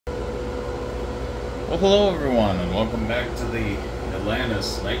Well, hello everyone, and welcome back to the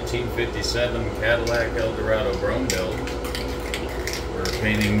Atlantis 1957 Cadillac Eldorado Brougham build. We're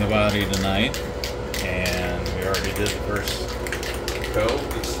painting the body tonight, and we already did the first coat.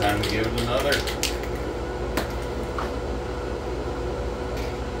 It's time to give it another.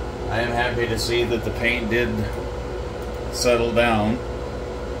 I am happy to see that the paint did settle down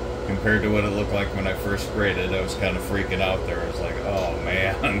compared to what it looked like when I first sprayed it. I was kind of freaking out there. I was like, oh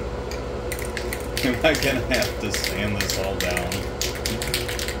man. Am I gonna have to sand this all down?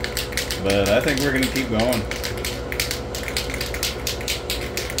 But I think we're gonna keep going.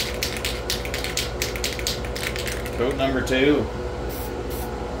 Coat number 2.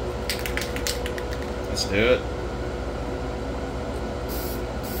 Let's do it.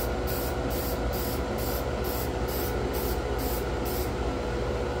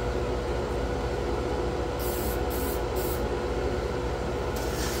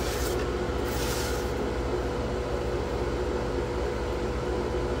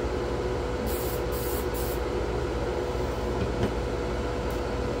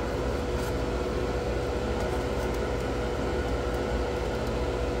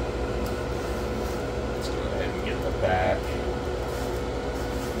 Back.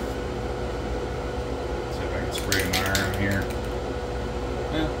 See if I can spray my arm here.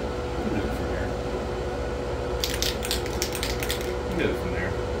 Yeah, we can do it from here. We can do it from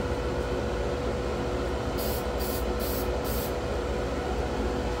there.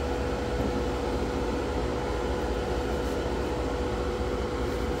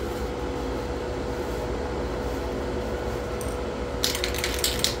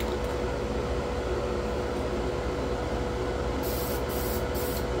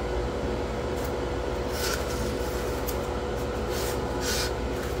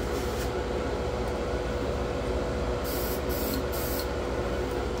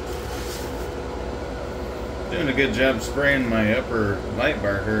 Doing a good job spraying my upper light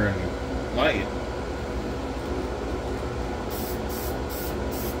marker and light.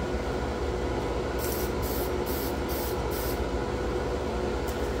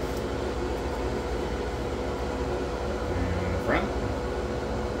 And the front.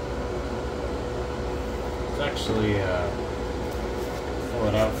 Let's actually pull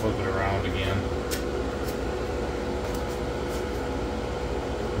it out, flip it around again.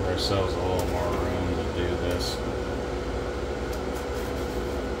 Give ourselves a little more room to do this.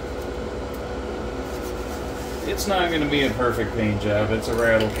 It's not going to be a perfect paint job. It's a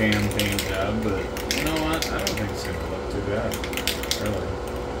rattle can paint job, but you know what? I don't think it's going to look too bad, really.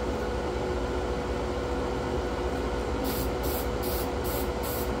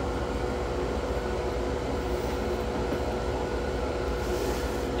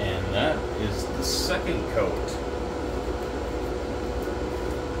 And that is the second coat.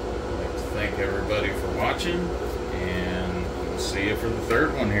 Thank everybody for watching, and we'll see you for the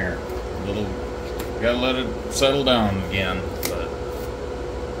third one here. Gotta let it settle down again, but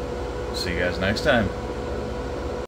see you guys next time.